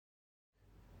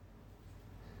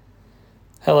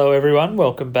Hello everyone,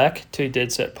 welcome back to Dead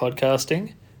Set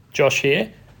Podcasting. Josh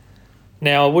here.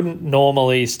 Now, I wouldn't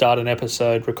normally start an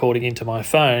episode recording into my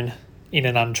phone in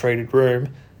an untreated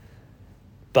room,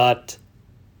 but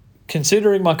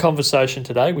considering my conversation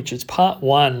today, which is part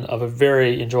one of a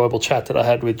very enjoyable chat that I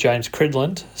had with James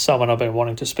Cridland, someone I've been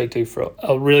wanting to speak to for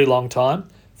a really long time,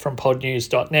 from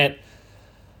podnews.net,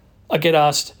 I get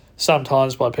asked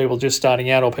sometimes by people just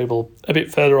starting out or people a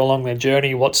bit further along their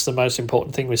journey, what's the most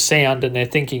important thing with sound? And they're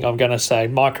thinking I'm going to say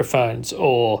microphones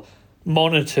or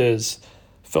monitors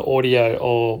for audio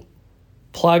or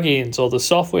plugins or the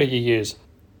software you use.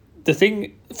 The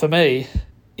thing for me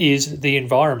is the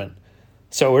environment.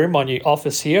 So we're in my new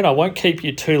office here, and I won't keep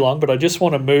you too long, but I just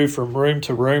want to move from room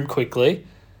to room quickly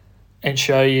and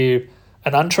show you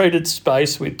an untreated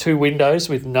space with two windows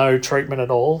with no treatment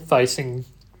at all, facing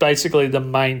basically the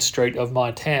main street of my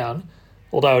town,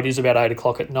 although it is about 8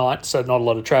 o'clock at night, so not a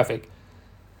lot of traffic.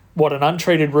 What an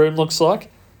untreated room looks like.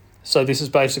 So this is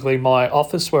basically my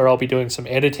office where I'll be doing some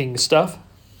editing stuff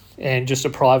and just a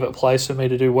private place for me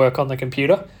to do work on the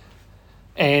computer.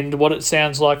 And what it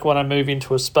sounds like when I move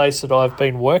into a space that I've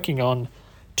been working on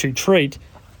to treat.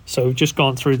 So we've just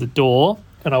gone through the door,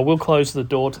 and I will close the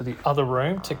door to the other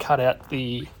room to cut out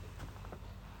the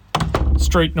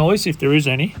street noise if there is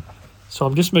any. So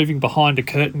I'm just moving behind a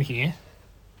curtain here.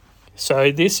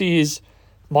 So this is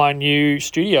my new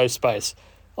studio space.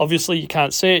 Obviously you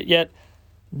can't see it yet.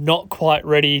 Not quite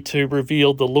ready to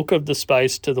reveal the look of the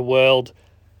space to the world,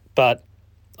 but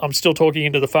I'm still talking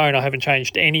into the phone. I haven't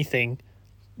changed anything.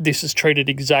 This is treated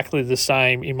exactly the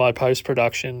same in my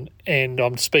post-production, and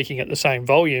I'm speaking at the same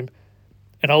volume.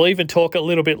 And I'll even talk a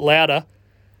little bit louder.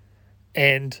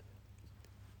 And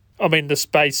I mean, the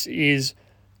space is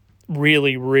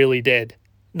really, really dead.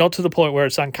 Not to the point where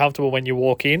it's uncomfortable when you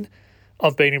walk in.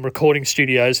 I've been in recording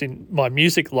studios in my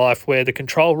music life where the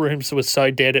control rooms were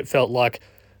so dead it felt like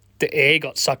the air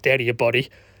got sucked out of your body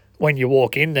when you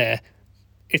walk in there.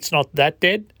 It's not that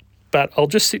dead, but I'll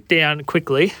just sit down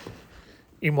quickly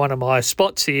in one of my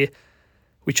spots here,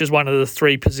 which is one of the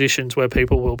three positions where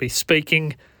people will be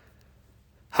speaking.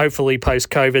 Hopefully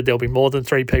post-COVID there'll be more than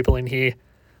three people in here,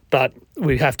 but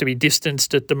we have to be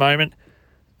distanced at the moment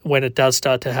when it does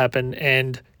start to happen.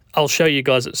 And I'll show you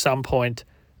guys at some point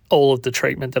all of the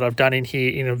treatment that I've done in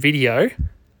here in a video.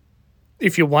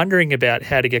 If you're wondering about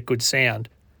how to get good sound,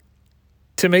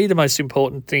 to me the most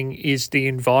important thing is the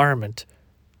environment.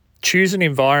 Choose an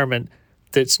environment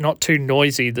that's not too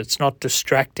noisy, that's not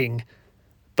distracting,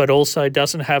 but also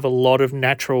doesn't have a lot of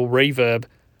natural reverb,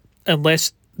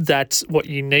 unless that's what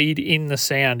you need in the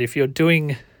sound. If you're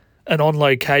doing an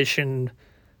on-location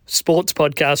sports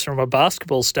podcast from a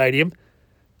basketball stadium,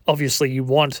 obviously you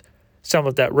want some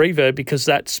of that reverb because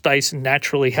that space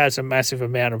naturally has a massive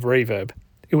amount of reverb.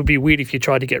 It would be weird if you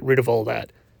tried to get rid of all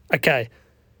that. Okay,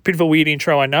 bit of a weird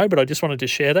intro, I know, but I just wanted to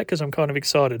share that because I'm kind of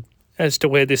excited as to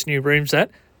where this new room's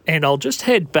at. And I'll just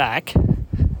head back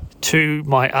to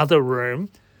my other room,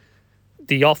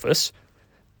 the office,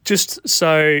 just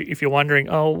so if you're wondering,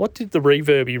 oh, what did the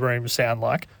reverby room sound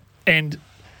like? And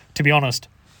to be honest,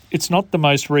 it's not the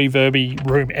most reverby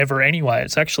room ever anyway.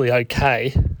 It's actually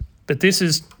okay. But this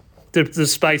is the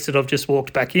space that I've just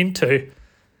walked back into,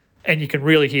 and you can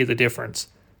really hear the difference.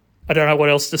 I don't know what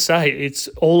else to say. It's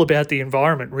all about the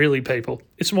environment, really, people.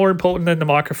 It's more important than the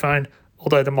microphone,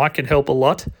 although the mic can help a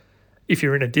lot if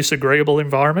you're in a disagreeable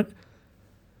environment.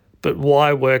 But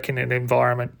why work in an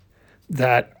environment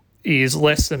that is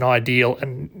less than ideal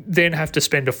and then have to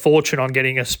spend a fortune on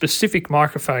getting a specific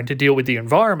microphone to deal with the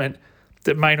environment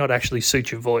that may not actually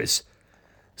suit your voice?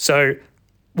 So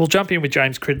we'll jump in with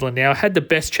James Cridland now. I had the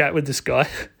best chat with this guy.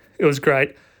 It was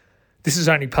great. This is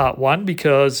only part one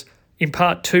because in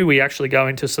part two we actually go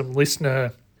into some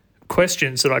listener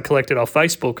questions that I collected off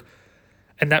Facebook,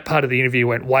 and that part of the interview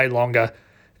went way longer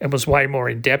and was way more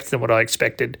in depth than what I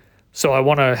expected. So I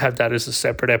want to have that as a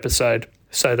separate episode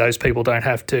so those people don't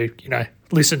have to,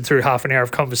 listen through half an hour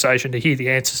of conversation to hear the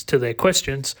answers to their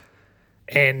questions.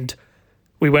 And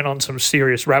we went on some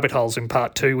serious rabbit holes in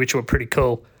part two, which were pretty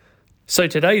cool. So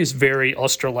today is very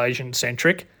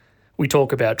Australasian-centric. We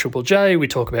talk about Triple J, we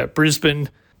talk about Brisbane,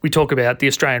 we talk about the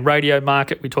Australian radio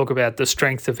market, we talk about the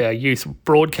strength of our youth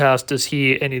broadcasters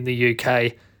here and in the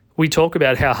UK. We talk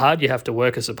about how hard you have to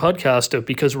work as a podcaster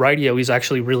because radio is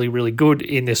actually really, really good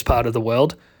in this part of the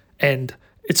world. And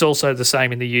it's also the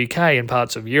same in the UK and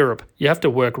parts of Europe. You have to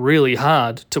work really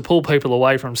hard to pull people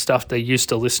away from stuff they're used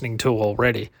to listening to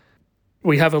already.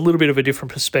 We have a little bit of a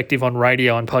different perspective on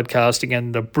radio and podcasting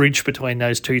and the bridge between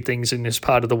those two things in this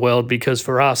part of the world, because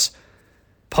for us,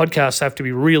 podcasts have to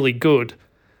be really good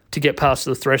to get past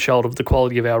the threshold of the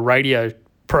quality of our radio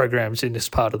programs in this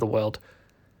part of the world.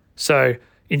 So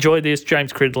enjoy this.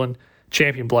 James Cridland,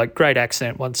 champion bloke, great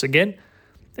accent once again.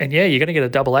 And yeah, you're going to get a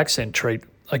double accent treat.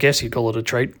 I guess you call it a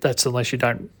treat. That's unless you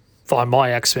don't find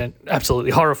my accent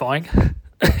absolutely horrifying.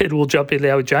 It will jump in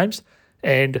there with James.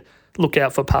 And look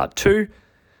out for part 2,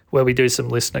 where we do some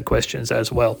listener questions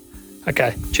as well.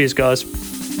 Okay, cheers, guys.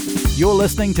 You're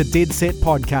listening to Dead Set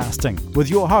Podcasting with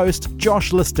your host,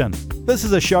 Josh Liston. This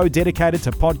is a show dedicated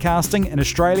to podcasting in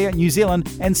Australia, New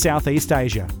Zealand, and Southeast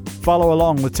Asia. Follow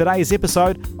along with today's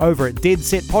episode over at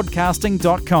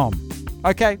deadsetpodcasting.com.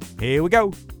 Okay, here we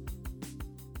go.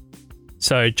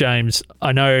 So, James,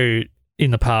 I know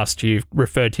in the past you've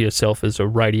referred to yourself as a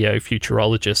radio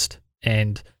futurologist,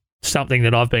 and something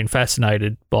that I've been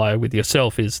fascinated by with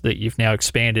yourself is that you've now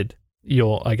expanded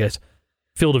your, I guess,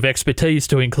 field of expertise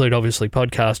to include obviously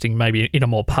podcasting, maybe in a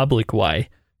more public way.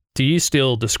 Do you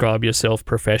still describe yourself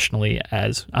professionally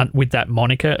as with that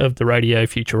moniker of the radio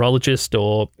futurologist,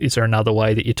 or is there another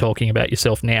way that you're talking about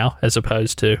yourself now as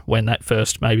opposed to when that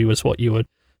first maybe was what you were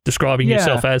describing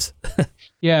yourself as?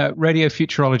 Yeah, radio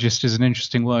futurologist is an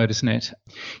interesting word, isn't it?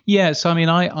 Yeah, so I mean,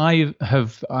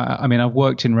 I've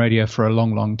worked in radio for a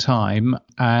long, long time,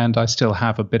 and I still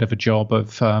have a bit of a job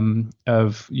of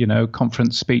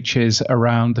conference speeches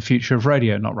around the future of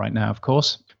radio. Not right now, of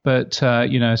course. But,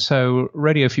 so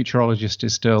radio futurologist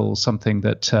is still something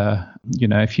that,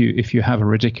 if you have a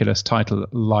ridiculous title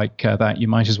like that, you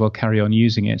might as well carry on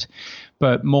using it.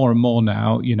 But more and more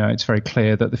now, it's very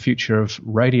clear that the future of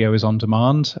radio is on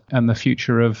demand, and the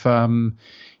future of, audio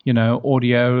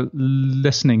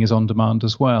listening is on demand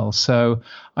as well. So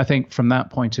I think from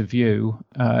that point of view,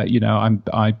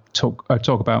 I talk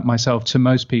about myself to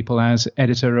most people as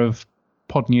editor of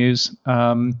Pod News.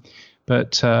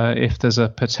 But if there's a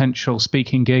potential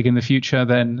speaking gig in the future,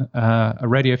 then a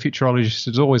radio futurologist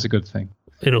is always a good thing.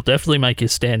 It'll definitely make you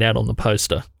stand out on the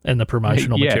poster and the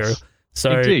promotional material.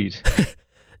 So, indeed.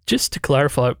 Just to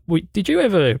clarify, did you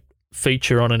ever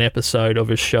feature on an episode of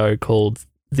a show called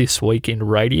This Week in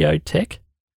Radio Tech?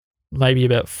 Maybe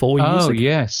about 4 years ago? Oh,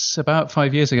 yes. About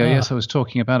 5 years ago, yes. I was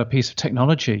talking about a piece of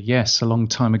technology, yes, a long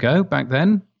time ago, back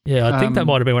then. Yeah, I think that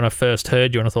might have been when I first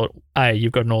heard you, and I thought, hey,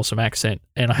 you've got an awesome accent.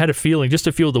 And I had a feeling, just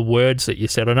a few of the words that you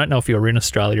said, I don't know if you were in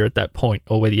Australia at that point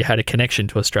or whether you had a connection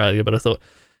to Australia, but I thought,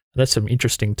 that's some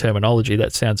interesting terminology.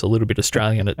 That sounds a little bit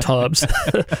Australian at times.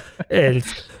 And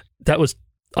that was,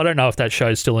 I don't know if that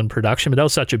show's still in production, but that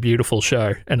was such a beautiful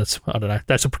show. And it's, I don't know,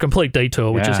 that's a complete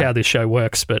detour, which is how this show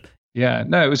works. But yeah,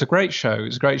 no, it was a great show. It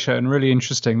was a great show and really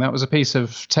interesting. That was a piece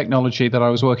of technology that I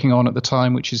was working on at the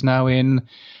time, which is now in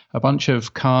a bunch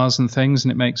of cars and things,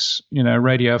 and it makes,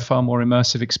 radio a far more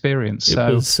immersive experience. It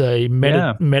was a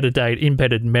metadata,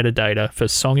 embedded metadata for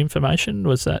song information,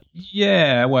 was that?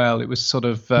 Yeah, well, it was sort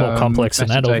of more complex than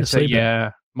that, obviously.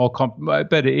 Yeah,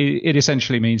 but it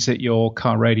essentially means that your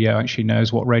car radio actually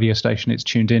knows what radio station it's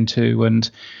tuned into and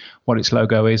what its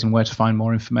logo is and where to find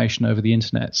more information over the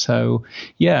internet. So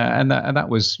yeah, and that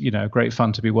was great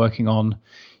fun to be working on,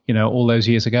 all those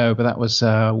years ago. But that was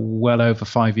well over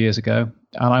 5 years ago,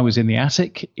 and I was in the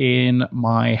attic in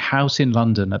my house in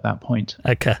London at that point.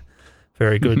 Okay,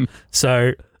 very good.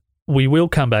 So we will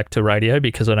come back to radio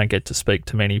because I don't get to speak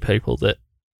to many people that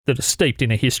are steeped in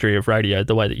a history of radio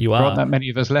the way that you are. Not that many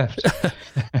of us left.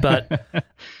 But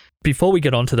before we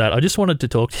get on to that, I just wanted to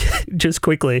talk to you just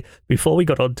quickly. Before we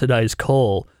got on today's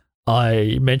call,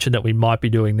 I mentioned that we might be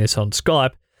doing this on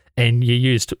Skype, and you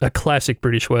used a classic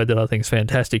British word that I think is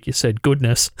fantastic. You said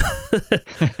goodness,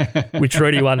 which for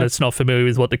anyone that's not familiar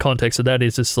with what the context of that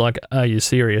is, it's like, are you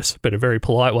serious? But a very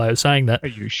polite way of saying that. Are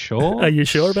you sure? Are you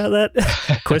sure about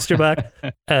that? Question mark.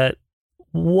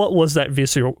 What was that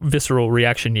visceral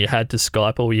reaction you had to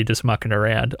Skype, or were you just mucking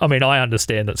around? I mean, I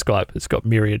understand that Skype has got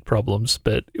myriad problems,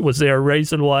 but was there a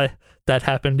reason why that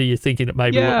happened? Are you thinking that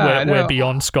maybe we're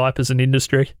beyond Skype as an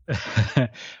industry?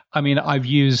 I mean, I've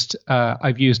used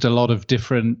a lot of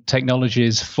different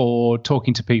technologies for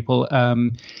talking to people.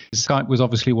 Skype was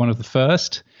obviously one of the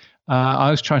first.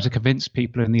 I was trying to convince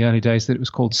people in the early days that it was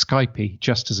called Skypey,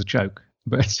 just as a joke.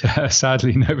 But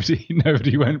sadly,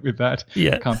 nobody went with that.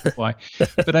 Yeah. Can't think why.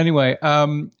 But anyway,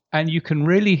 and you can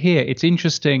really hear, it's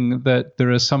interesting that there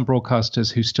are some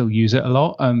broadcasters who still use it a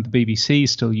lot, and the BBC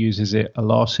still uses it a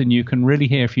lot. And you can really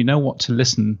hear, if you know what to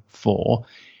listen for,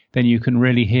 then you can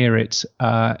really hear it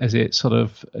as it sort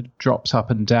of drops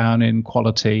up and down in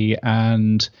quality.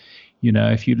 And,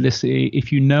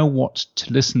 if you know what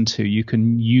to listen to, you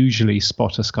can usually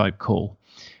spot a Skype call,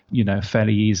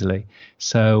 fairly easily.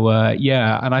 So,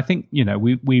 and I think,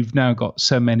 we've now got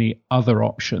so many other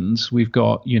options. We've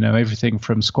got, everything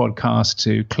from Squadcast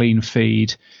to Clean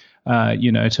Feed,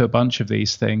 to a bunch of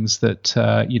these things that,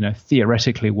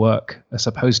 theoretically are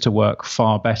supposed to work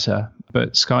far better.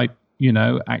 But Skype,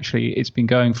 actually it's been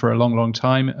going for a long, long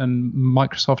time, and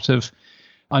Microsoft have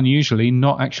unusually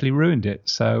not actually ruined it.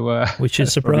 So which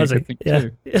is surprising. Yeah,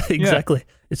 exactly.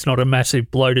 Yeah. It's not a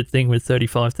massive bloated thing with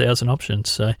 35,000 options.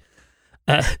 So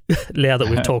now that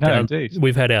we've talked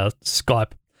we've had our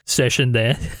Skype session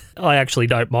there, I actually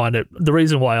don't mind it. The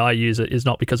reason why I use it is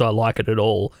not because I like it at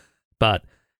all, but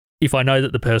if I know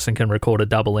that the person can record a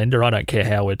double ender, I don't care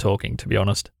how we're talking, to be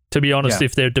honest.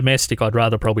 If they're domestic, I'd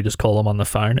rather probably just call them on the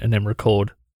phone and then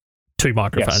record two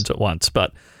microphones at once,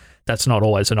 but that's not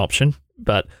always an option.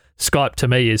 But Skype to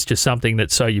me is just something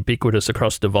that's so ubiquitous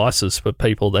across devices for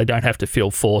people. They don't have to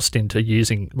feel forced into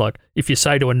using, like, if you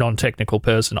say to a non-technical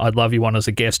person, I'd love you on as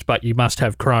a guest, but you must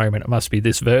have Chrome and it must be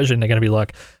this version, they're going to be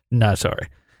like, no, sorry.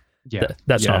 Yeah,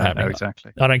 that's not happening. No,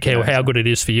 exactly. I don't care how good it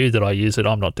is for you that I use it.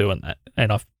 I'm not doing that.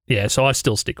 And so I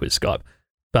still stick with Skype.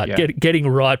 But getting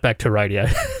right back to radio.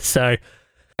 So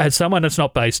as someone that's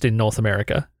not based in North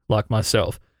America, like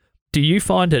myself, do you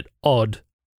find it odd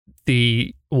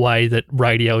the way that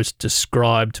radio is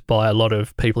described by a lot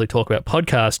of people who talk about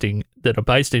podcasting that are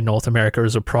based in North America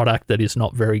as a product that is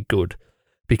not very good?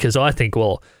 Because I think,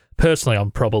 well, personally,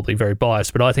 I'm probably very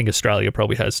biased, but I think Australia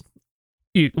probably has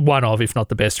one of, if not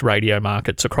the best radio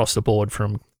markets across the board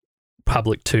from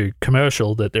public to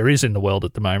commercial that there is in the world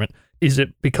at the moment. Is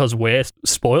it because we're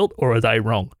spoiled, or are they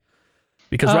wrong?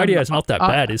 Because radio is not that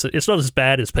bad, is it? It's not as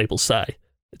bad as people say.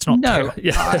 It's not. No,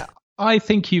 I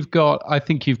think you've got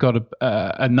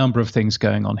a number of things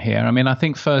going on here. I mean, I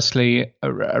think firstly,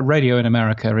 radio in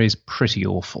America is pretty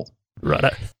awful.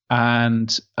 Right.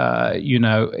 And,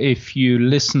 if you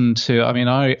listen to, I mean,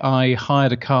 I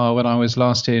hired a car when I was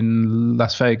last in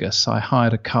Las Vegas. I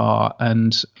hired a car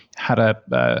and had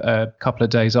a couple of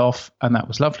days off, and that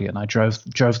was lovely. And I drove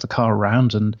the car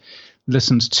around and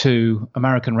listened to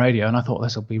American radio, and I thought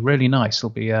this will be really nice. It'll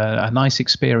be a nice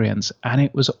experience. And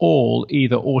it was all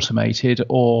either automated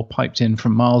or piped in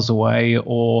from miles away,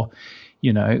 or,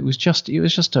 it was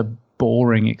just a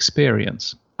boring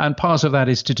experience. And part of that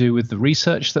is to do with the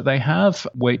research that they have,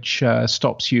 which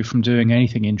stops you from doing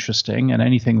anything interesting and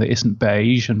anything that isn't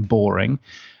beige and boring.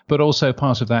 But also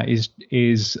part of that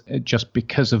is just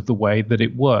because of the way that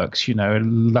it works.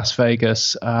 Las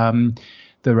Vegas,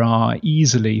 there are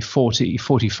easily 40,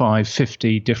 45,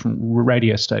 50 different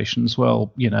radio stations.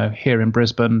 Well, here in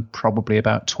Brisbane, probably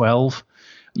about 12.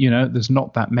 There's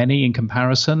not that many in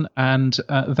comparison. And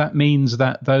that means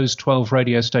that those 12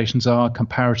 radio stations are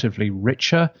comparatively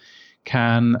richer,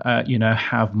 can,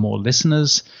 have more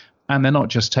listeners, and they're not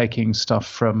just taking stuff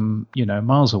from,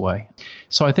 miles away.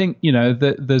 So I think,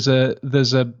 there's a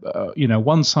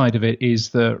one side of it is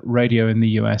that radio in the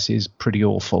US is pretty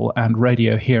awful, and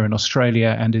radio here in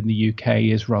Australia and in the UK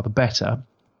is rather better.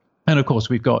 And of course,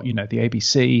 we've got, the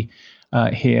ABC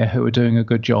here who are doing a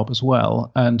good job as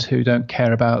well, and who don't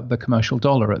care about the commercial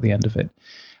dollar at the end of it.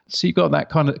 So you've got that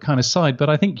kind of side, but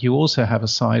I think you also have a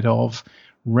side of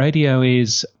radio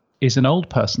is an old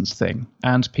person's thing,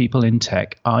 and people in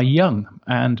tech are young.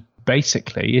 And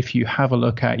basically, if you have a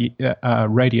look at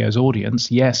radio's audience,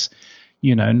 yes,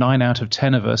 9 out of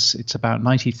 10 of us, it's about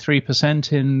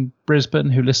 93% in Brisbane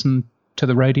who listen to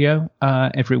the radio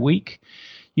every week.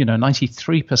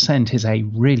 93% is a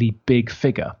really big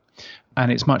figure. And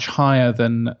it's much higher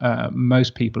than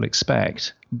most people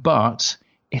expect, but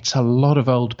it's a lot of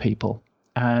old people.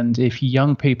 And if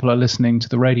young people are listening to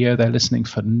the radio, they're listening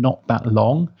for not that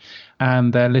long,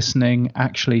 and they're listening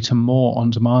actually to more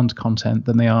on-demand content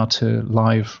than they are to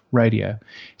live radio.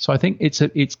 So I think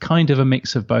it's kind of a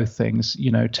mix of both things.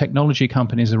 Technology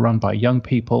companies are run by young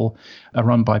people, are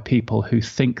run by people who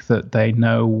think that they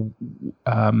know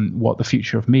what the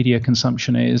future of media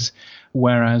consumption is,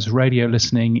 whereas radio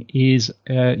listening is,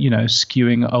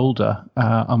 skewing older,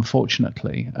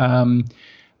 unfortunately.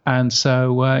 And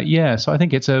so, so I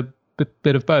think it's a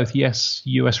bit of both. Yes,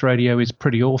 US radio is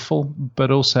pretty awful, but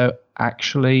also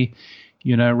actually,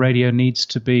 radio needs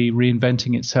to be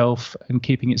reinventing itself and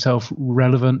keeping itself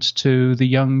relevant to the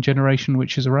young generation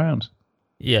which is around.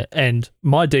 Yeah, and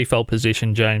my default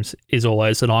position, James, is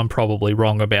always that I'm probably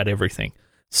wrong about everything.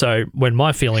 So when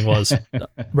my feeling was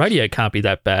radio can't be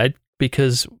that bad,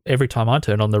 because every time I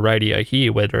turn on the radio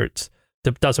here, whether it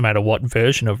doesn't matter what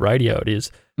version of radio it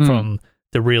is, from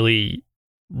the really,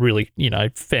 really,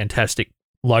 fantastic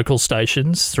local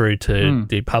stations through to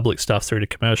the public stuff through to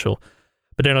commercial.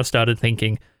 But then I started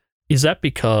thinking, is that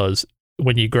because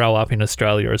when you grow up in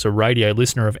Australia as a radio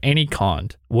listener of any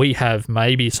kind, we have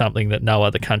maybe something that no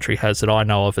other country has that I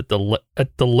know of at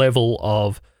the level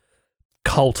of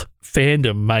cult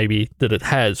fandom maybe that it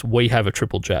has, we have a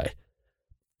Triple J.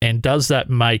 And does that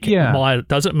make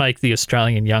does it make the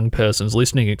Australian young person's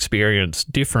listening experience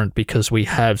different because we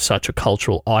have such a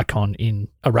cultural icon in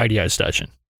a radio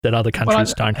station that other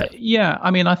countries don't have? Yeah,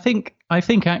 I mean, I think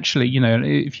actually, you know,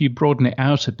 if you broaden it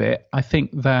out a bit, I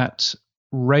think that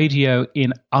radio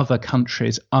in other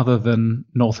countries other than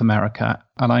North America,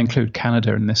 and I include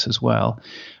Canada in this as well,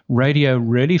 radio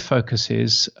really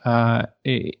focuses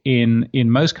in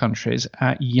most countries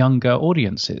at younger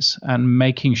audiences and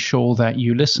making sure that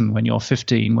you listen when you're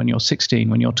 15, when you're 16,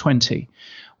 when you're 20,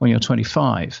 when you're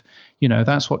 25. You know,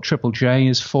 that's what Triple J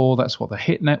is for. That's what the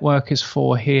Hit Network is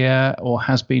for here, or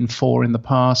has been for in the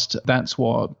past. That's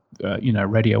what,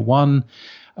 Radio 1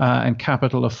 and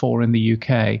Capital are for in the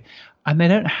UK. And they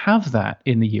don't have that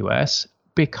in the US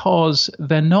because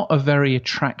they're not a very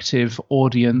attractive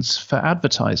audience for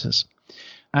advertisers.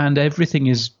 And everything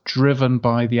is driven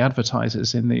by the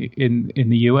advertisers in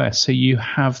the US. So you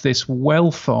have this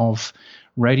wealth of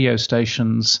radio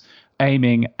stations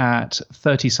aiming at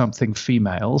 30-something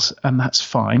females, and that's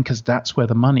fine because that's where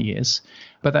the money is.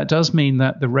 But that does mean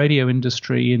that the radio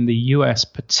industry in the US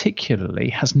particularly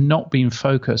has not been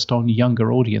focused on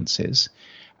younger audiences.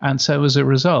 And so as a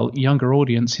result, younger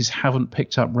audiences haven't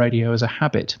picked up radio as a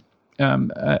habit.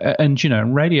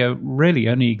 Radio really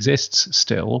only exists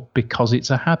still because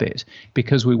it's a habit,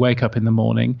 because we wake up in the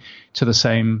morning to the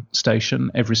same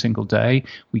station every single day.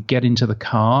 We get into the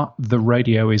car, the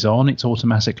radio is on, it's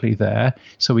automatically there.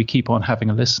 So we keep on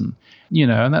having a listen,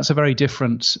 and that's a very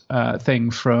different thing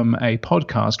from a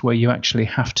podcast where you actually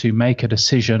have to make a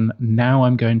decision. Now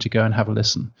I'm going to go and have a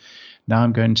listen. Now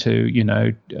I'm going to,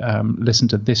 listen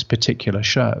to this particular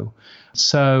show.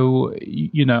 So,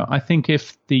 I think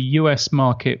if the US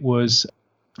market was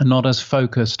not as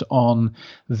focused on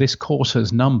this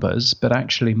quarter's numbers, but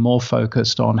actually more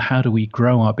focused on how do we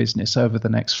grow our business over the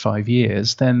next 5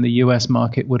 years, then the US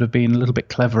market would have been a little bit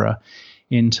cleverer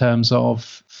in terms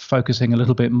of focusing a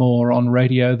little bit more on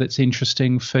radio that's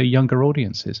interesting for younger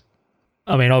audiences.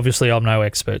 I mean, obviously I'm no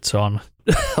expert, so I'm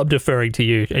deferring to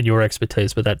you and your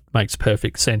expertise, but that makes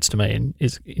perfect sense to me and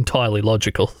is entirely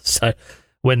logical. So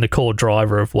when the core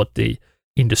driver of what the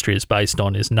industry is based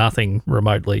on is nothing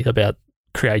remotely about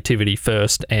creativity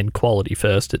first and quality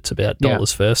first, it's about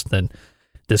dollars first, then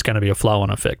there's going to be a flow-on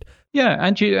effect. Yeah,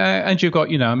 and you've got,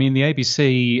 the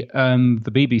ABC and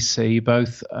the BBC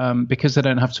both, because they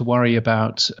don't have to worry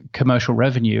about commercial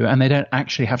revenue and they don't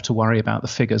actually have to worry about the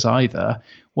figures either.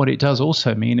 What it does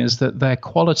also mean is that their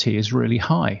quality is really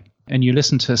high. And you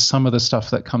listen to some of the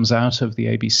stuff that comes out of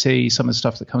the ABC, some of the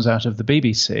stuff that comes out of the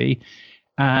BBC,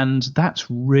 and that's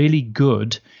really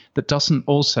good. That doesn't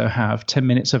also have 10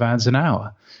 minutes of ads an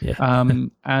hour. Yeah.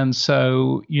 And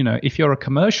so, if you're a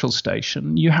commercial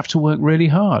station, you have to work really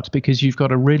hard because you've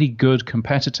got a really good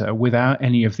competitor without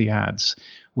any of the ads,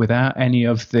 without any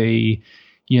of the,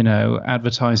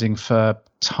 advertising for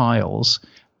tiles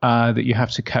that you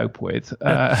have to cope with.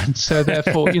 And so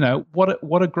therefore,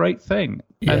 what a great thing.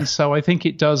 Yeah. And so I think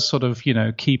it does sort of,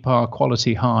 keep our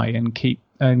quality high and keep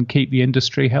the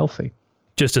industry healthy.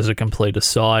 Just as a complete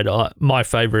aside, my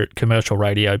favourite commercial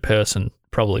radio person,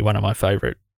 probably one of my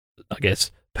favourite, I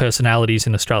guess, personalities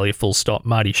in Australia, full stop,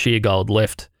 Marty Sheargold,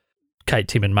 left Kate,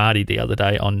 Tim and Marty the other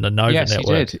day on the Nova Network.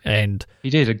 Yes, he did. And he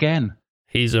did again.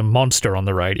 He's a monster on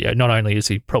the radio. Not only is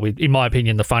he probably, in my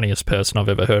opinion, the funniest person I've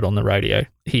ever heard on the radio,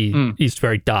 he's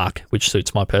very dark, which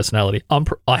suits my personality.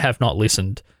 I have not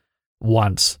listened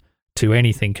once to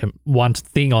anything, one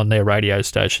thing on their radio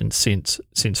station since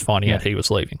finding out he was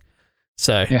leaving.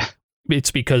 So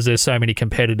it's because there's so many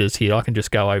competitors here. I can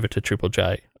just go over to Triple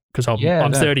J because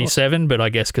I'm 37, but I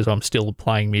guess because I'm still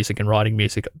playing music and writing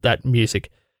music, that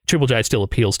music, Triple J still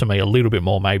appeals to me a little bit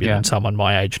more maybe than someone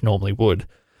my age normally would.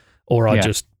 Or I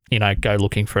just, go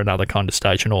looking for another kind of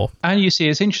station. And you see,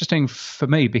 it's interesting for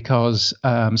me because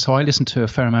so I listen to a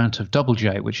fair amount of Double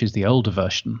J, which is the older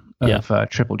version of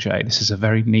Triple J. This is a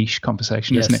very niche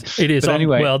conversation, isn't it? It is. But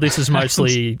anyway, well, this is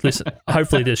mostly.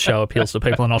 Hopefully, this show appeals to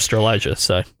people in Australasia.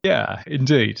 So yeah,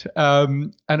 indeed.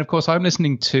 And of course, I'm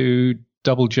listening to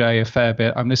Double J a fair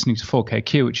bit. I'm listening to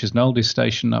 4KQ, which is an oldies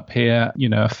station up here,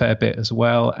 a fair bit as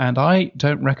well. And I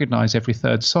don't recognize every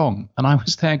third song. And I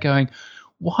was there going,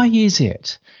 why is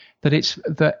it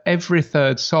that every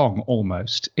third song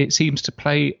almost it seems to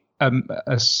play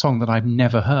a song that I've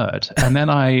never heard, and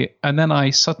then I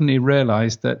suddenly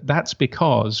realised that that's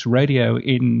because radio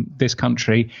in this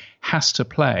country has to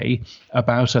play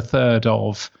about a third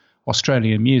of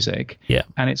Australian music,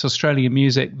 and it's Australian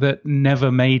music that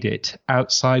never made it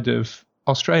outside of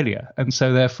Australia, and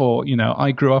so therefore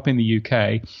I grew up in the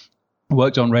UK.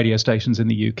 worked on radio stations in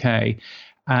the UK.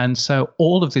 And so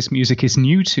all of this music is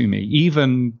new to me.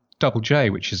 Even Double J,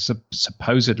 which is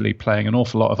supposedly playing an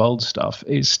awful lot of old stuff,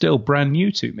 is still brand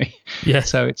new to me. Yeah.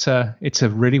 So it's a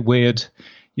really weird,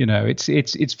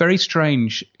 it's very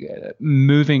strange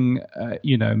moving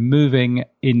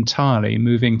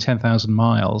 10,000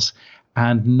 miles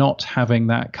and not having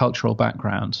that cultural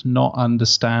background, not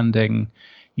understanding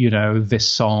this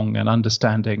song and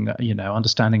understanding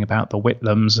about the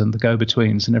Whitlams and the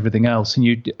Go-Betweens and everything else,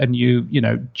 and you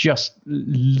just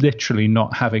literally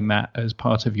not having that as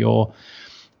part of your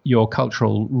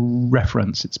cultural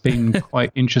reference. It's been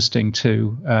quite interesting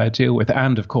to deal with.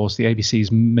 And of course the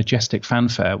ABC's majestic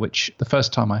fanfare, which the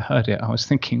first time I heard it, I was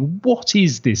thinking, what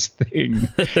is this thing?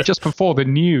 Just before the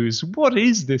news, what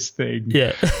is this thing?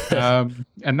 Yeah.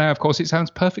 And now of course it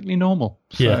sounds perfectly normal.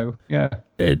 So yeah.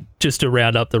 Just to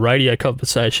round up the radio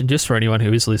conversation, just for anyone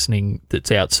who is listening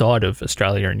that's outside of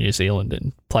Australia and New Zealand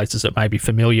and places that may be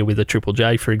familiar with a Triple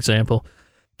J, for example,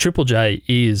 Triple J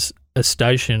is a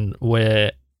station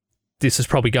where this is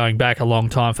probably going back a long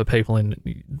time for people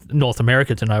in North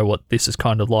America to know what this is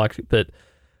kind of like, but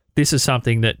this is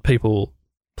something that people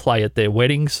play at their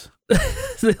weddings.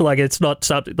 Like, it's not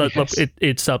something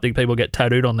it's something people get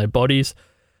tattooed on their bodies.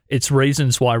 It's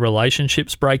reasons why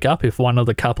relationships break up. If one of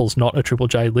the couple's not a Triple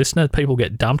J listener, people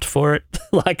get dumped for it.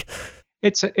 Like,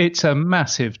 it's a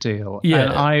massive deal. Yeah.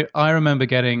 And I remember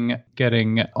getting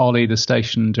Ollie, the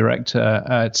station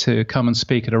director, to come and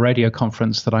speak at a radio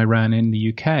conference that I ran in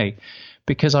the UK,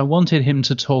 because I wanted him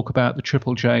to talk about the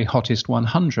Triple J Hottest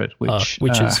 100, which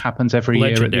happens every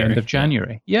year at the end of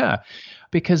January. Yeah.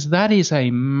 Because that is a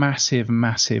massive,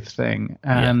 massive thing.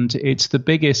 And it's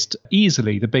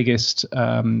easily the biggest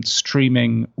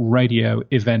streaming radio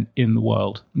event in the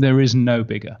world. There is no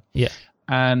bigger. Yeah.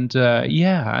 And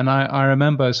and I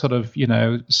remember sort of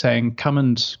saying, come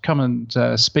and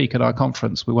speak at our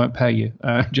conference. We won't pay you.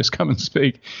 Just come and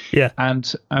speak. Yeah.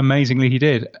 And amazingly he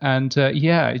did. And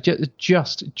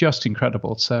just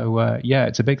incredible. So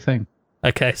it's a big thing.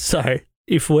 Okay, so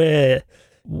if we're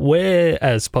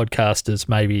as podcasters,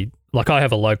 maybe, like, I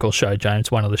have a local show, James.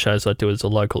 One of the shows I do is a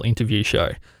local interview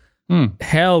show.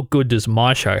 How good does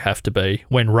my show have to be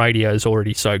when radio is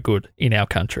already so good in our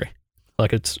country?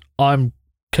 Like, I'm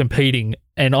competing,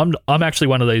 and I'm actually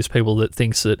one of these people that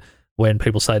thinks that when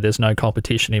people say there's no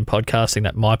competition in podcasting,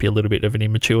 that might be a little bit of an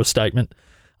immature statement.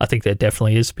 I think there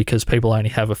definitely is, because people only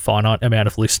have a finite amount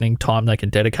of listening time they can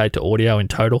dedicate to audio in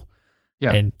total.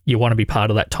 Yeah. And you want to be part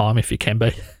of that time if you can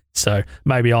be. So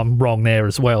maybe I'm wrong there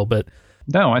as well, but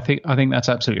no, I think that's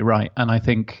absolutely right. And I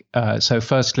think so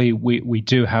firstly, we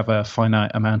do have a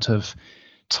finite amount of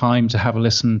time to have a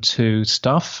listen to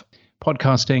stuff.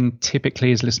 Podcasting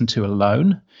typically is listened to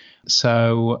alone.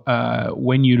 So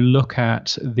when you look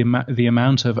at the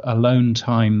amount of alone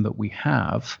time that we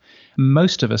have,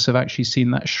 most of us have actually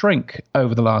seen that shrink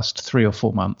over the last 3 or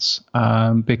 4 months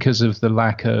because of the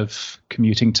lack of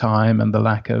commuting time and the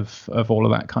lack of all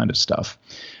of that kind of stuff.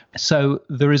 So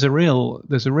there's a real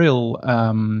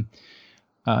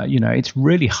it's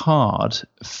really hard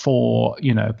for,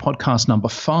 podcast number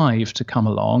 5 to come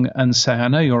along and say, I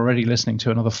know you're already listening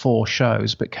to another 4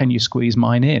 shows, but can you squeeze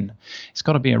mine in? It's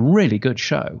got to be a really good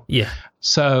show. Yeah.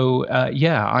 So,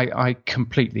 I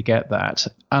completely get that.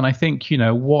 And I think,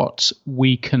 what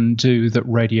we can do that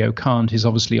radio can't is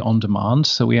obviously on demand.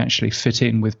 So we actually fit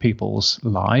in with people's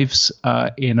lives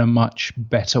in a much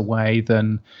better way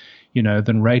than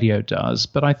radio does.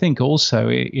 But I think also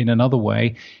in another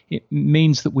way, it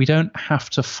means that we don't have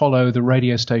to follow the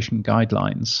radio station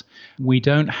guidelines. We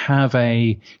don't have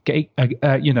a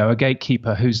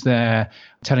gatekeeper who's there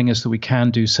telling us that we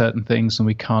can do certain things and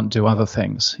we can't do other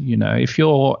things. If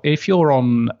you're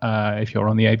on the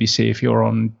ABC, if you're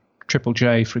on Triple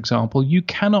J, for example, you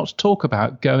cannot talk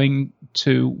about going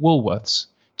to Woolworths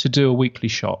to do a weekly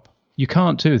shop. You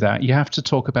can't do that. You have to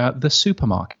talk about the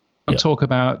supermarket. Talk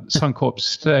about Suncorp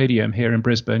Stadium here in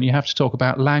Brisbane. You have to talk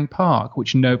about Lang Park,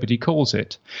 which nobody calls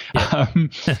it,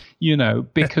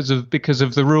 because of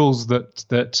the rules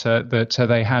that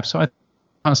they have. So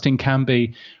podcasting can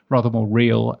be rather more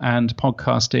real, and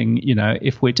podcasting,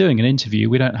 if we're doing an interview,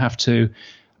 we don't have to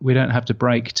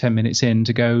break 10 minutes in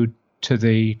to go to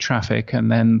the traffic and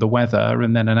then the weather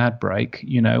and then an ad break.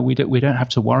 We don't have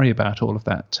to worry about all of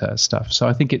that stuff. So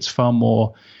I think it's far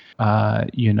more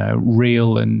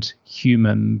real and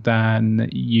human than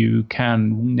you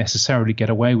can necessarily get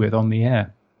away with on the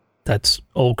air. That's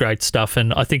all great stuff.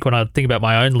 And I think when I think about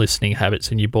my own listening habits,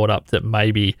 and you brought up that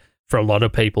maybe for a lot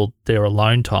of people their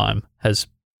alone time has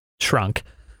shrunk,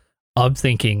 I'm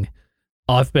thinking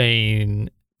I've been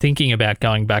thinking about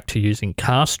going back to using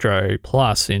Castro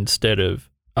Plus instead of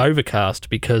Overcast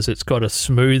because it's got a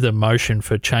smoother motion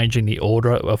for changing the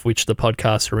order of which the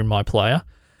podcasts are in my player.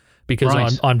 Because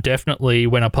Right. I'm definitely,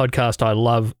 when a podcast I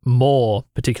love more,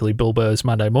 particularly Bill Burr's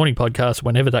Monday Morning Podcast,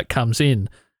 whenever that comes in,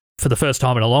 for the first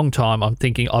time in a long time, I'm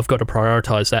thinking I've got to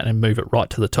prioritize that and move it right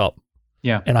to the top.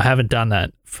 Yeah. And I haven't done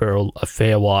that for a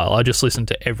fair while. I just listen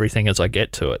to everything as I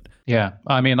get to it. Yeah.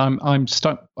 I mean, I'm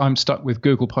stuck with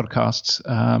Google Podcasts.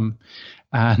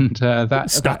 And that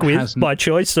Stuck that with has by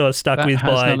choice or stuck that with has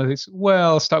by... none of this.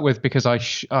 Well, stuck with because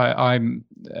I'm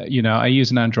I use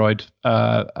an Android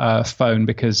phone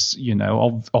because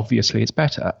obviously it's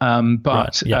better. But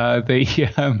Right, yeah.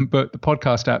 the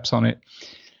podcast apps on it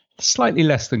slightly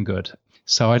less than good.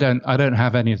 So I don't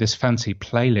have any of this fancy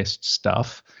playlist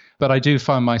stuff. But I do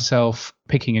find myself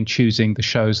picking and choosing the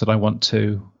shows that I want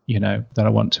to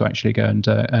actually go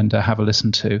and have a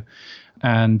listen to.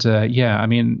 And I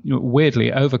mean,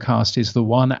 weirdly, Overcast is the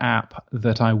one app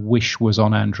that I wish was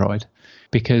on Android,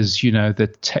 because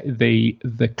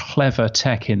the clever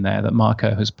tech in there that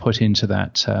Marco has put into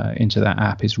that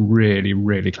app is really,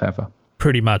 really clever.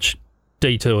 Pretty much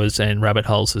detours and rabbit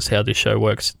holes is how this show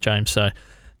works, James. So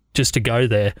just to go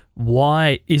there,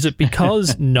 why is it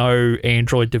because no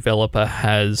Android developer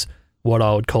has what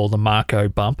I would call the Marco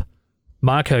bump?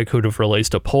 Marco could have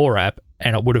released a poor app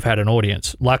and it would have had an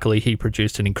audience. Luckily, he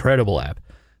produced an incredible app.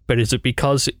 But is it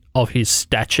because of his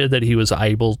stature that he was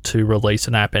able to release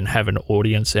an app and have an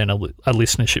audience and a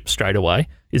listenership straight away?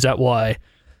 Is that why?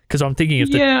 Because I'm thinking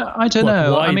I don't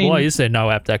know. Why is there no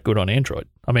app that good on Android?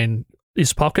 I mean,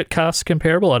 is Pocket Cast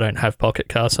comparable? I don't have Pocket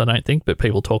Cast, I don't think, but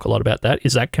people talk a lot about that.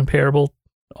 Is that comparable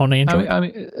on Android?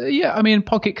 I mean,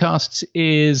 Pocket Casts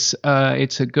is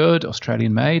it's a good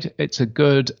Australian made. It's a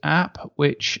good app,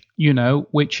 which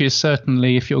is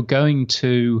certainly, if you're going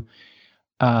to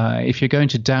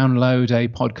download a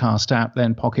podcast app,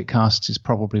 then Pocket Casts is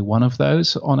probably one of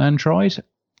those on Android.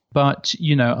 But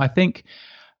I think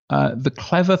the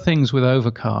clever things with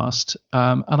Overcast,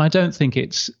 and I don't think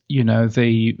it's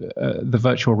the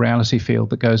virtual reality field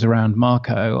that goes around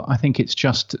Marco. I think it's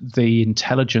just the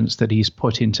intelligence that he's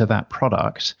put into that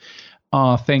product.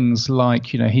 Are things like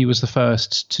he was the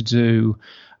first to do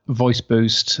voice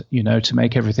boost, to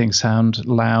make everything sound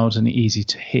loud and easy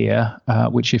to hear.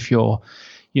 Which if you're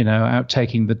out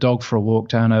taking the dog for a walk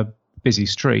down a busy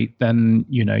street, then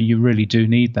you really do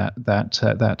need that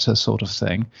sort of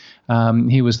thing.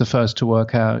 He was the first to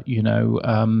work out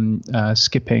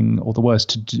skipping, or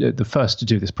the first to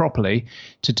do this properly,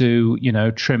 to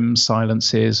do trim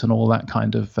silences and all that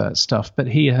kind of stuff. But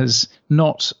he has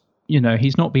not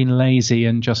he's not been lazy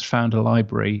and just found a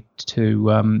library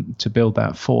to build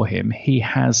that for him. He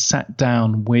has sat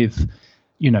down with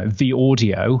the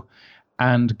audio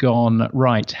and gone,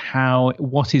 right,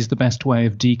 what is the best way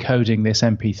of decoding this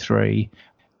MP3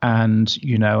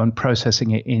 and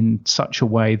processing it in such a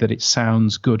way that it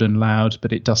sounds good and loud,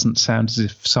 but it doesn't sound as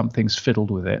if something's fiddled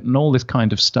with it, and all this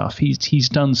kind of stuff. He's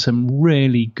done some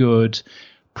really good,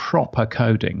 proper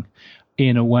coding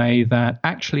in a way that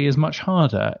actually is much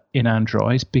harder in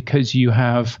Android, because you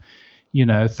have,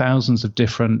 thousands of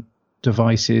different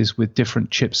devices with different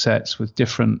chipsets, with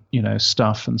different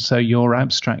stuff, and so you're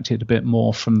abstracted a bit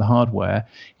more from the hardware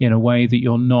in a way that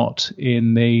you're not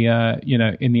in the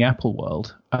in the Apple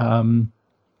world, and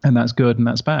that's good and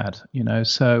that's bad.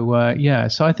 So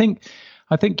I think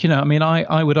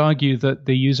I would argue that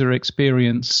the user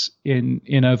experience in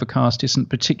Overcast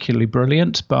isn't particularly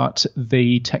brilliant, but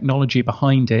the technology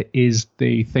behind it is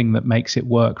the thing that makes it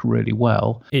work really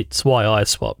well. It's why I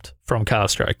swapped from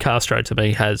Castro. Castro to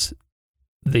me has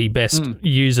the best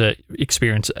user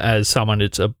experience as someone,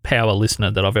 it's a power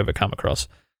listener that I've ever come across.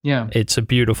 Yeah. It's a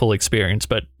beautiful experience,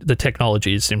 but the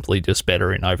technology is simply just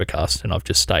better in Overcast, and I've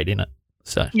just stayed in it.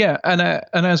 So yeah, and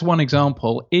as one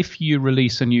example, if you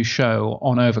release a new show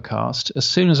on Overcast, as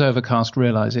soon as Overcast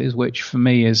realizes, which for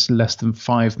me is less than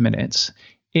 5 minutes,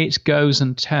 it goes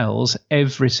and tells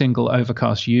every single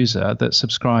Overcast user that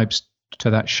subscribes to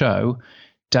that show,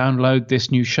 download this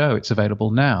new show, it's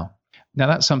available now. Now,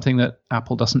 that's something that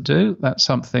Apple doesn't do. That's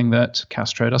something that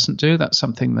Castro doesn't do. That's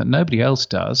something that nobody else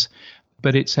does.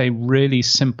 But it's a really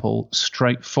simple,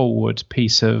 straightforward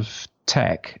piece of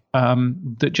tech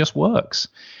that just works.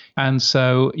 And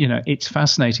so, it's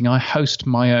fascinating. I host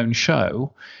my own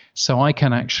show, so I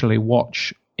can actually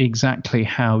watch exactly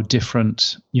how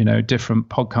different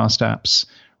podcast apps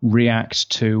react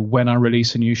to when I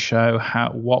release a new show,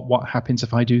 what happens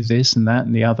if I do this and that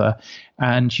and the other.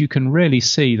 And you can really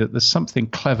see that there's something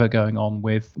clever going on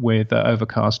with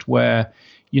Overcast, where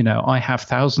I have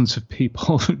thousands of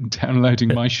people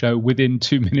downloading my show within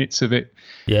 2 minutes of it,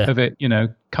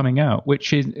 coming out,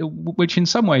 which in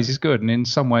some ways is good, and in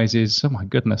some ways is, oh my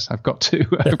goodness, I've got to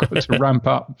ramp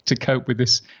up to cope with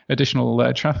this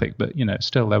additional traffic. But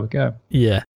still, there we go.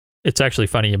 Yeah, it's actually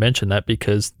funny you mentioned that,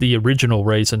 because the original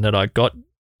reason that I got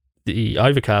the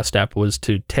Overcast app was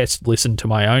to listen to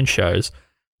my own shows,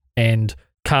 and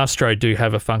Castro do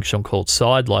have a function called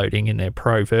side loading in their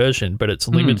pro version, but it's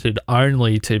limited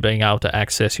only to being able to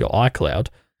access your iCloud,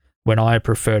 when I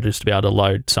prefer just to be able to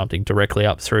load something directly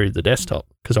up through the desktop,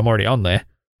 because I'm already on there.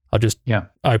 I just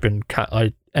open,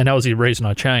 and that was the reason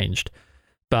I changed.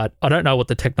 But I don't know what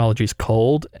the technology is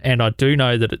called, and I do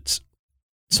know that it's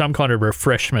some kind of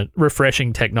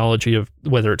refreshing technology, of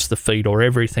whether it's the feed or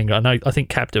everything. I think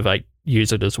Captivate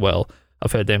use it as well.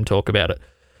 I've heard them talk about it.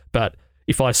 But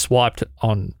if I swiped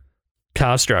on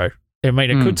Castro,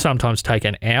 it could sometimes take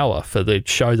an hour for the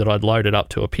show that I'd loaded up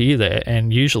to appear there,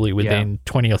 and usually within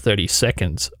 20 or 30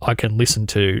 seconds, I can listen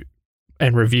to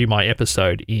and review my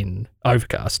episode in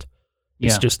Overcast.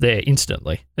 It's just there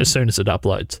instantly as soon as it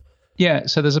uploads. Yeah,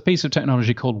 so there's a piece of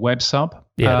technology called WebSub,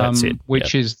 that's it.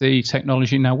 Which is the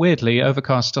technology. Now, weirdly,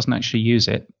 Overcast doesn't actually use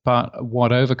it, but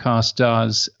what Overcast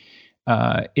does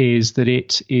is that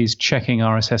it is checking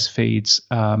RSS feeds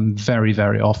very,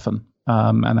 very often.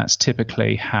 And that's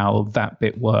typically how that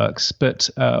bit works. But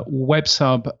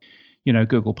WebSub,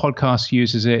 Google Podcasts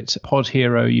uses it, Pod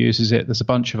Hero uses it. There's a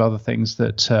bunch of other things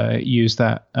that use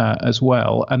that as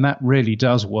well. And that really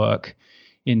does work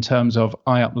in terms of,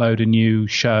 I upload a new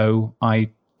show, I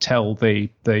tell the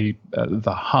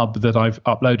hub that I've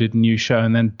uploaded a new show,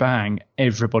 and then bang,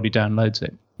 everybody downloads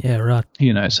it. Yeah, right.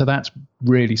 So that's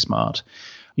really smart.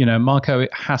 Marco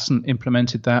hasn't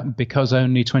implemented that because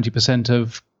only 20%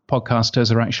 of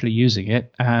podcasters are actually using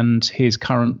it, and his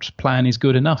current plan is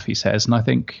good enough, he says, and I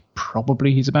think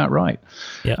probably he's about right.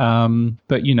 Yeah.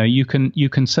 But you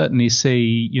can certainly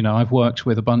see, I've worked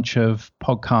with a bunch of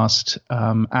podcast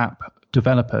app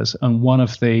developers, and one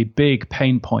of the big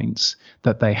pain points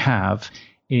that they have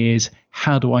is,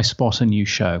 how do I spot a new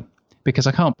show? Because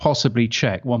I can't possibly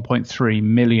check 1.3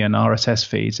 million RSS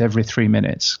feeds every 3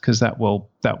 minutes, because that will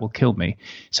kill me.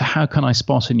 So how can I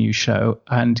spot a new show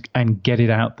and get it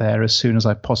out there as soon as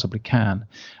I possibly can?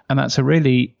 And that's a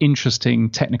really interesting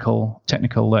technical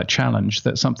challenge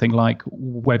that something like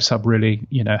WebSub really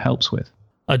helps with.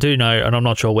 I do know, and I'm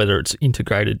not sure whether it's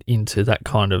integrated into that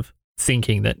kind of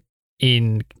thinking, that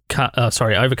in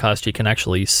Overcast you can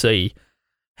actually see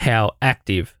how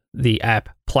active the app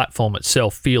platform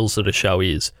itself feels that a show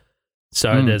is.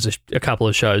 So there's a couple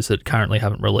of shows that currently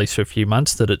haven't released for a few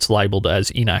months that it's labelled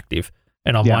as inactive,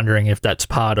 and I'm wondering if that's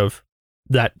part of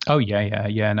that. Oh,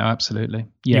 yeah, no, absolutely.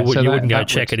 Yeah, you wouldn't go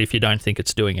check it if you don't think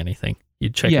it's doing anything.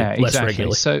 You'd check it less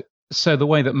regularly. So the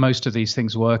way that most of these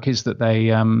things work is that they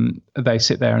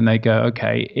sit there and they go,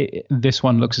 okay, this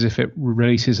one looks as if it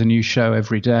releases a new show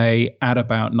every day at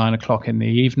about 9 o'clock in the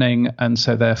evening, and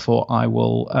so therefore I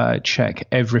will check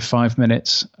every 5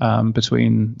 minutes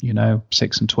between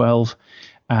 6 and 12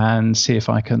 and see if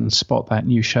I can spot that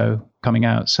new show coming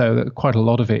out. So quite a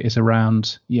lot of it is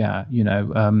around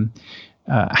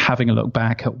having a look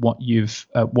back at what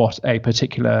a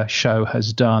particular show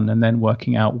has done, and then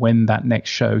working out when that next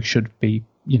show should be,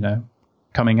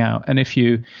 coming out. And if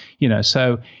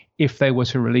so if they were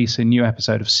to release a new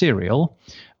episode of Serial,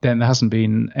 then there hasn't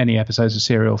been any episodes of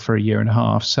Serial for a year and a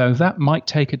half. So that might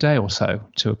take a day or so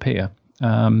to appear,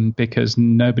 because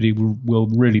nobody will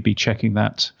really be checking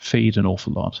that feed an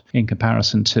awful lot in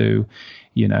comparison to,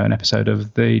 an episode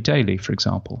of The Daily, for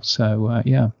example. So,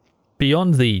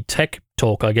 Beyond the tech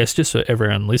talk, I guess, just for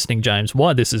everyone listening, James,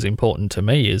 why this is important to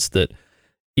me is that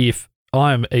if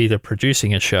I'm either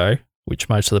producing a show, which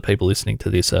most of the people listening to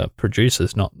this are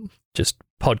producers, not just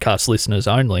podcast listeners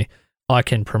only, I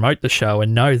can promote the show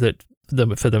and know that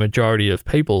for the majority of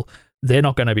people, they're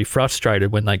not going to be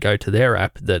frustrated when they go to their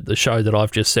app that the show that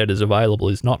I've just said is available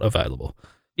is not available.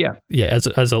 Yeah. Yeah,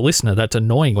 as a listener, that's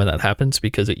annoying when that happens,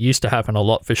 because it used to happen a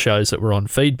lot for shows that were on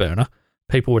FeedBurner.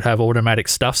 People would have automatic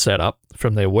stuff set up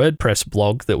from their WordPress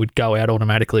blog that would go out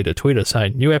automatically to Twitter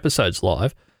saying new episodes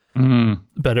live,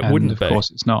 but it wouldn't be. Of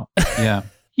course, it's not. Yeah,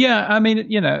 yeah. I mean,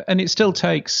 and it still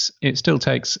takes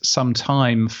some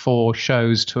time for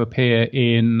shows to appear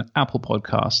in Apple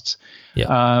Podcasts,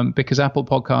 because Apple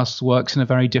Podcasts works in a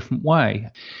very different way.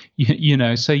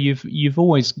 So you're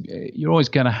always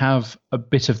going to have a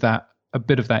bit of that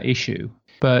issue.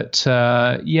 But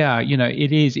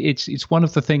it's one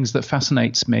of the things that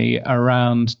fascinates me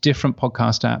around different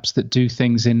podcast apps that do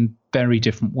things in very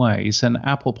different ways. And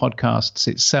Apple Podcasts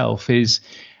itself is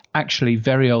actually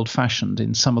very old-fashioned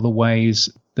in some of the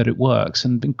ways that it works,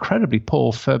 and incredibly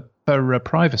poor for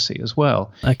privacy as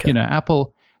well. Okay. You know,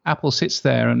 Apple sits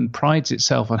there and prides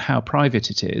itself on how private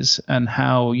it is and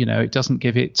how, you know, it doesn't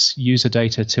give its user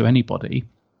data to anybody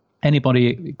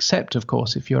except, of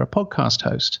course, if you're a podcast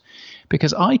host.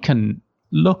 Because I can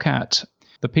look at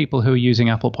the people who are using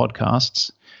Apple Podcasts.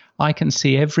 I can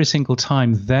see every single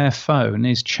time their phone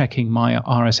is checking my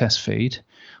RSS feed,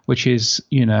 which is,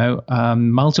 you know,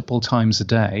 multiple times a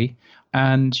day.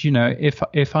 And, you know,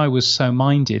 if I was so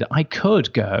minded, I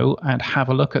could go and have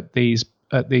a look at these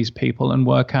people and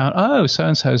work out, oh,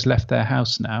 so-and-so's left their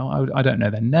house now. I don't know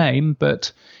their name,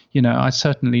 but, you know, I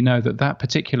certainly know that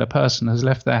particular person has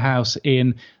left their house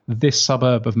in this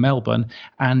suburb of Melbourne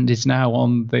and is now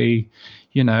on the,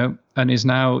 you know, and is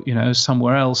now, you know,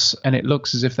 somewhere else. And it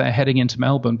looks as if they're heading into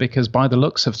Melbourne because by the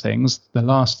looks of things, the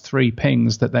last 3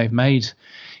 pings that they've made,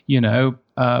 you know,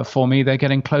 for me, they're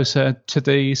getting closer to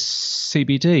the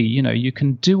CBD. You know, you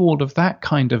can do all of that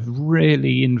kind of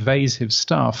really invasive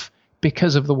stuff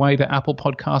because of the way that Apple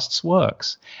Podcasts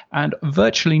works. And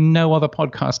virtually no other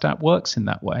podcast app works in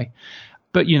that way.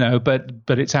 But, you know, but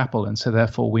it's Apple, and so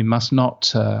therefore we must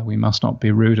not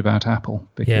be rude about Apple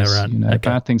because, you know,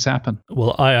 bad things happen.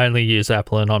 Well, I only use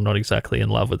Apple and I'm not exactly in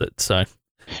love with it. So,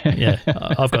 yeah,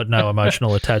 I've got no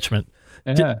emotional attachment.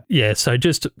 Yeah. So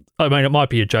I mean, it might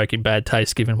be a joke in bad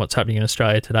taste given what's happening in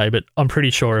Australia today, but I'm pretty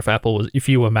sure if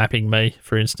you were mapping me,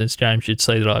 for instance, James, you'd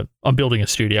see that I'm building a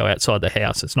studio outside the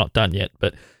house. It's not done yet,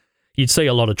 but you'd see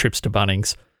a lot of trips to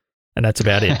Bunnings, and that's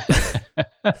about it.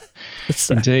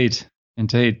 So.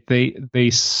 Indeed.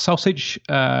 The sausage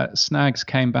snags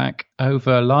came back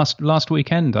over last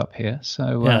weekend up here.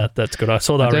 So yeah, that's good. I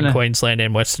saw that in Queensland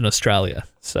and Western Australia.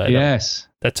 So yes,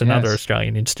 that's another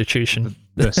Australian institution.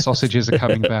 The sausages are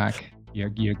coming back.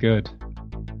 You're good.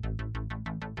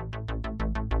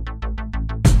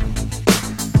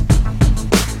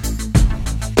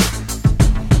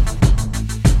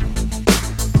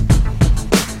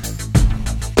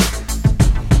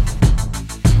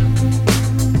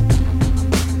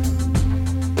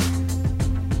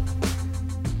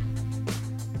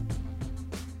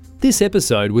 This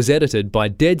episode was edited by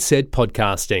Dead Set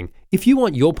Podcasting. If you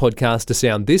want your podcast to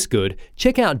sound this good,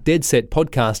 check out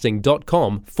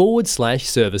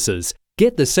deadsetpodcasting.com/services.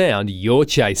 Get the sound you're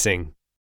chasing.